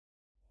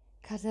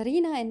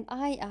Katharina and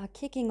I are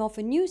kicking off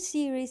a new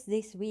series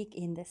this week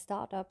in the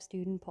Startup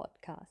Student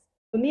Podcast.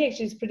 For me,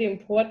 actually, it's pretty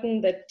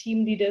important that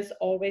team leaders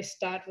always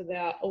start with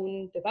their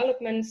own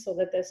development so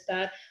that they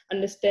start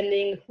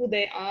understanding who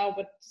they are,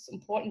 what's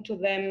important to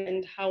them,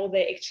 and how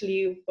they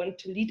actually want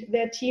to lead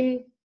their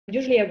team.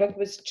 Usually, I work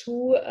with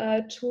two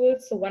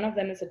tools. So one of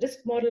them is a disk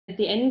model. At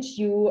the end,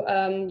 you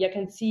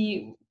can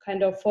see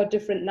kind of four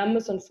different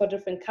numbers on four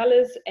different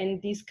colors,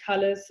 and these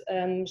colors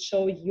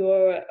show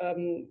your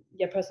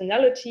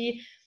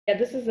personality. Yeah,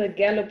 this is a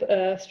Gallup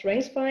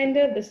Strengths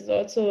Finder. This is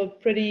also a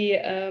pretty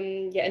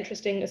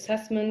interesting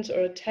assessment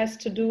or a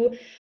test to do.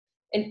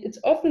 And it's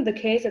often the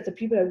case that the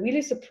people are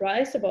really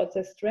surprised about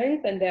their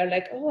strength and they're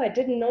like, oh, I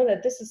didn't know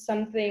that this is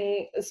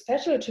something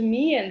special to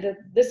me and that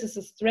this is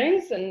a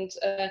strength. And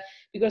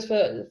because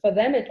for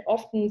them, it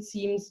often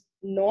seems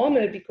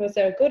normal because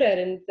they're good at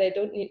it and they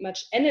don't need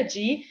much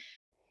energy.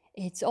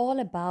 It's all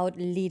about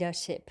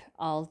leadership.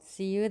 I'll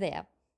see you there.